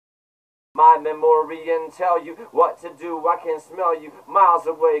my memory and tell you what to do. I can smell you miles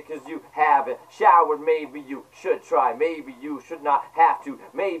away cause you haven't showered. Maybe you should try, maybe you should not have to.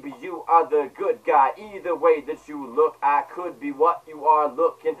 Maybe you are the good guy. Either way that you look, I could be what you are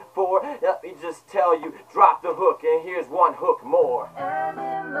looking for. Let me just tell you, drop the hook and here's one hook more. And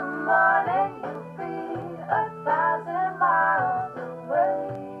in the morning you'll be 1,000 miles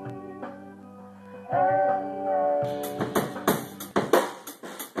away.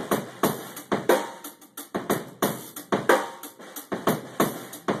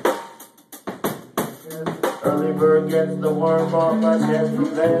 Early bird gets the worm off, I can't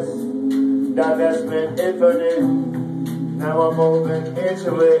possess. Divestment infinite. Now I'm moving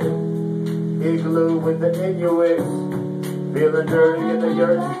into it. Igloo with the Inuits. Feeling dirty in the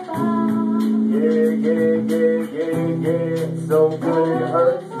yurt. Yeah. So good it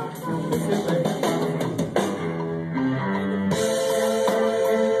hurts.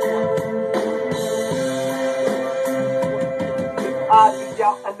 I be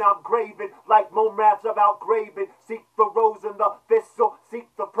out and I'm graving like momads about graving. Seek the rose and the thistle, seek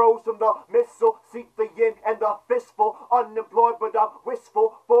the pros from the missile, seek the yin and the fistful. Unemployed but I'm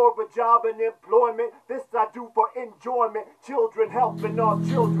wistful for a job and employment. This I do for enjoyment. Children helping our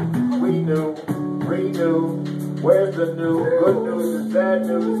children. We knew, renew. Where's the new? Good news is bad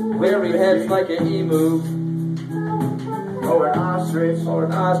news. Weary heads like an emu. Or an ostrich,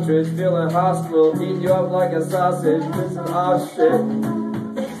 feeling hostile, eat you up like a sausage, this is our shit.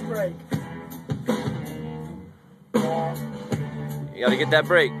 You gotta get that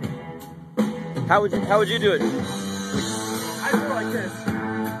break. How would you do it? I do like this.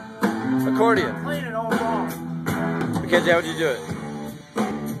 Accordion. I'm playing it all wrong. Mackenzie, how would you do it?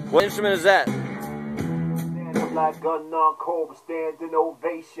 What instrument is that? Like an encore, standing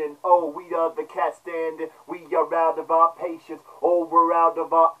ovation. Oh, we are the cats standing. We are out of our patience. Oh, we're out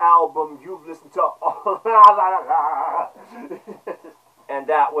of our album. You've listened to. And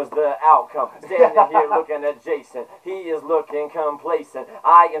that was the outcome. Standing here looking adjacent. He is looking complacent.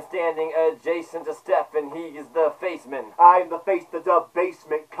 I am standing adjacent to Stephen. He is the faceman. I'm the face of the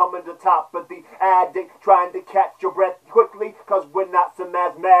basement, coming to top of the addict, trying to catch your breath quickly, cause we're not some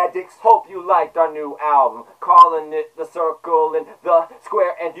mathematics. Hope you liked our new album, calling it the circle and the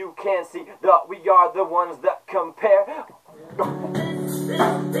square, and you can see that we are the ones that compare.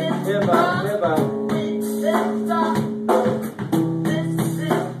 Hip hop.